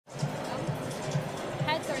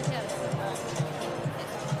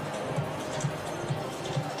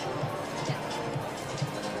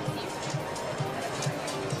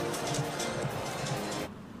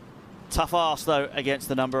Tough ask, though, against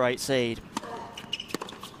the number 8 seed.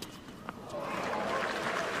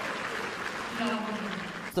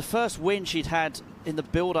 The first win she'd had in the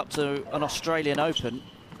build-up to an Australian Open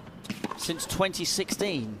since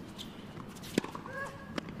 2016.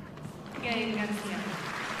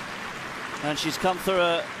 And she's come through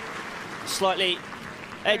a slightly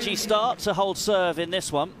edgy start to hold serve in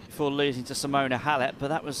this one before losing to Simona Halep, but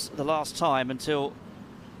that was the last time until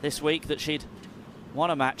this week that she'd won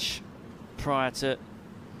a match prior to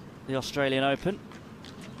the Australian Open.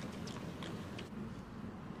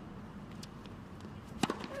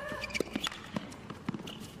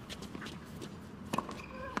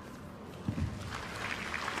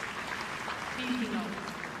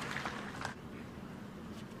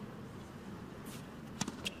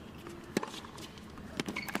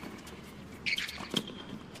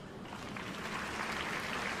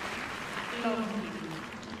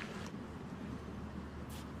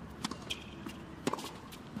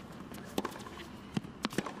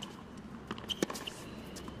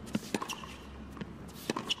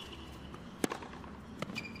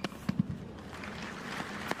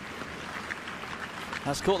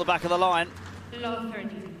 Has caught the back of the line. Low 30.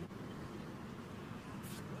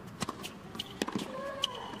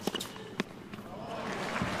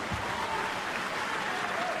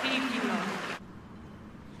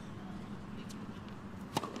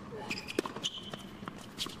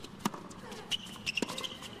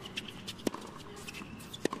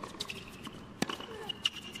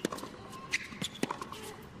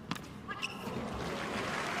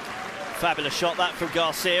 Fabulous shot that from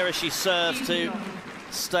Garcia as she serves to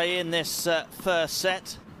stay in this first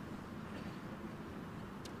set.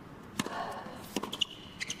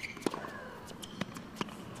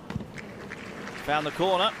 Found the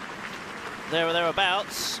corner, there or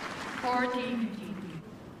thereabouts. 14.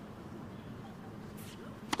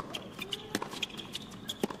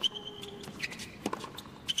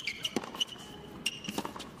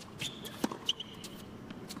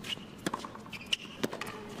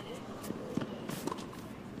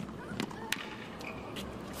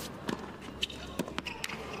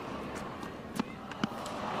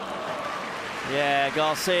 Yeah,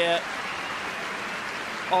 Garcia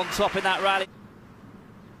on top in that rally.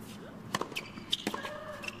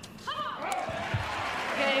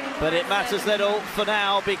 But it matters little for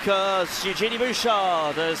now because Genie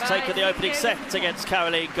Bouchard has taken the opening set against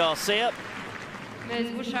Caroline Garcia.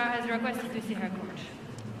 Ms. Bouchard has requested to see her coach.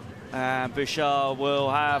 And Bouchard will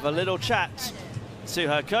have a little chat to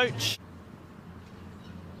her coach.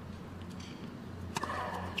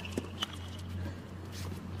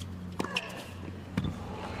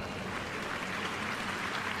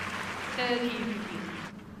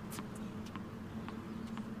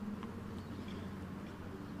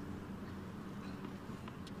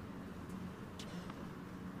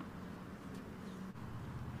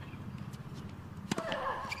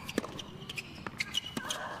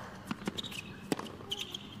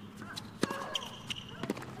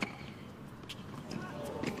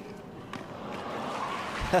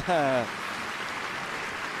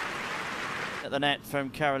 At the net from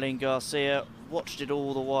Caroline Garcia, watched it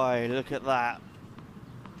all the way, look at that.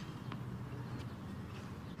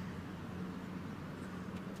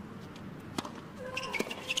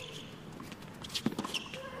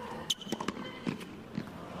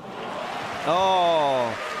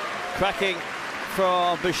 Oh, cracking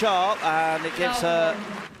from Bouchard, and it gives her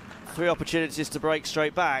 3 opportunities to break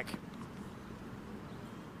straight back.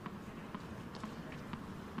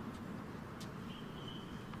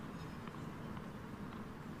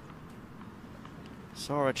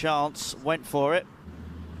 Saw a chance, went for it.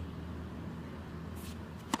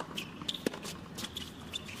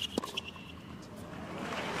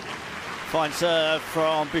 Fine serve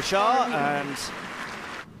from Bouchard, and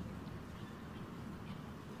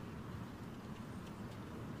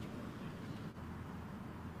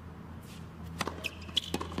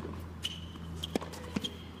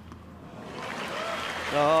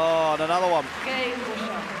oh, and another one.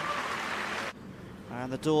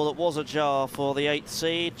 And the door that was ajar for the 8th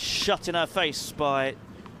seed shut in her face by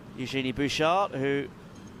Genie Bouchard, who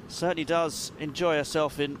certainly does enjoy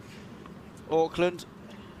herself in Auckland.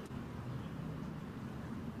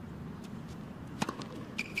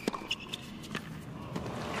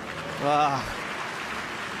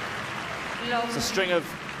 It's a string of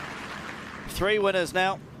 3 winners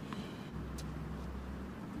now.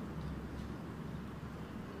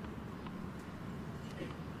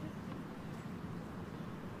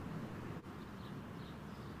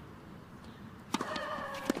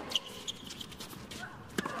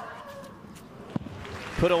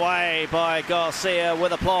 Put away by Garcia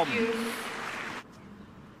with aplomb.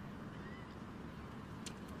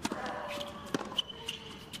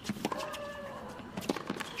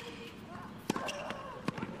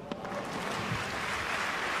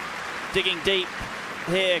 Digging deep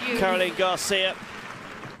here, Caroline Garcia.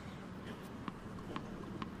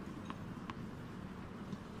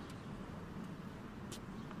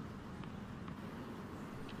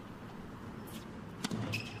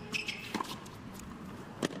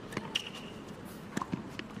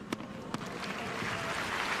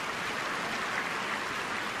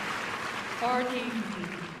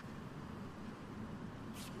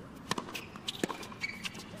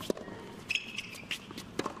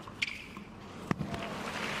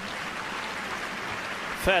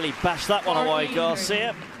 Fairly bashed that one away,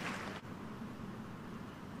 Garcia.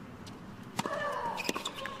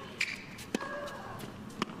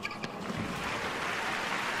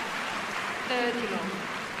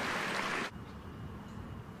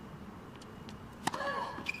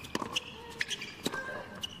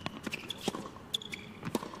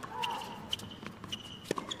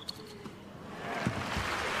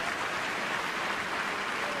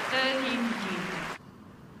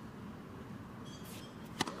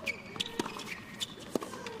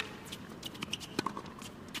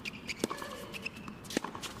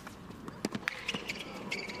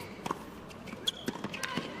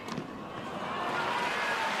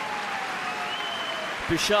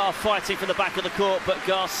 Bouchard fighting for the back of the court, but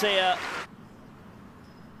Garcia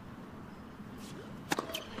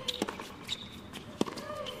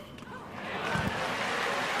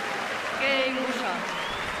Bouchard.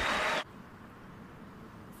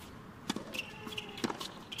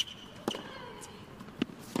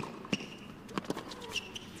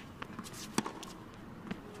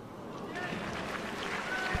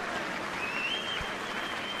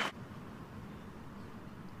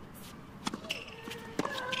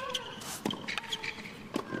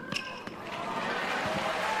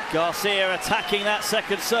 Garcia attacking that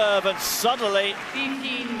second serve, and suddenly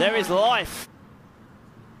there is life.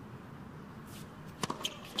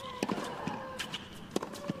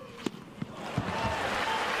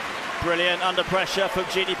 Brilliant under pressure from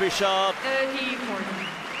Genie Bouchard. 30-40.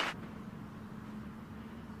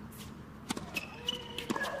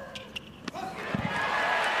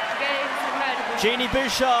 Genie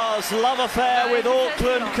Bouchard's love affair with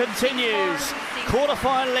Auckland continues.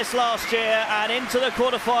 Quarter-finalist last year and into the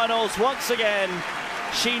quarter-finals once again.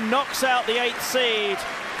 She knocks out the 8th seed,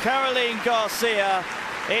 Caroline Garcia.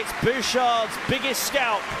 It's Bouchard's biggest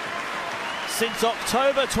scalp since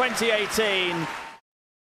October 2018.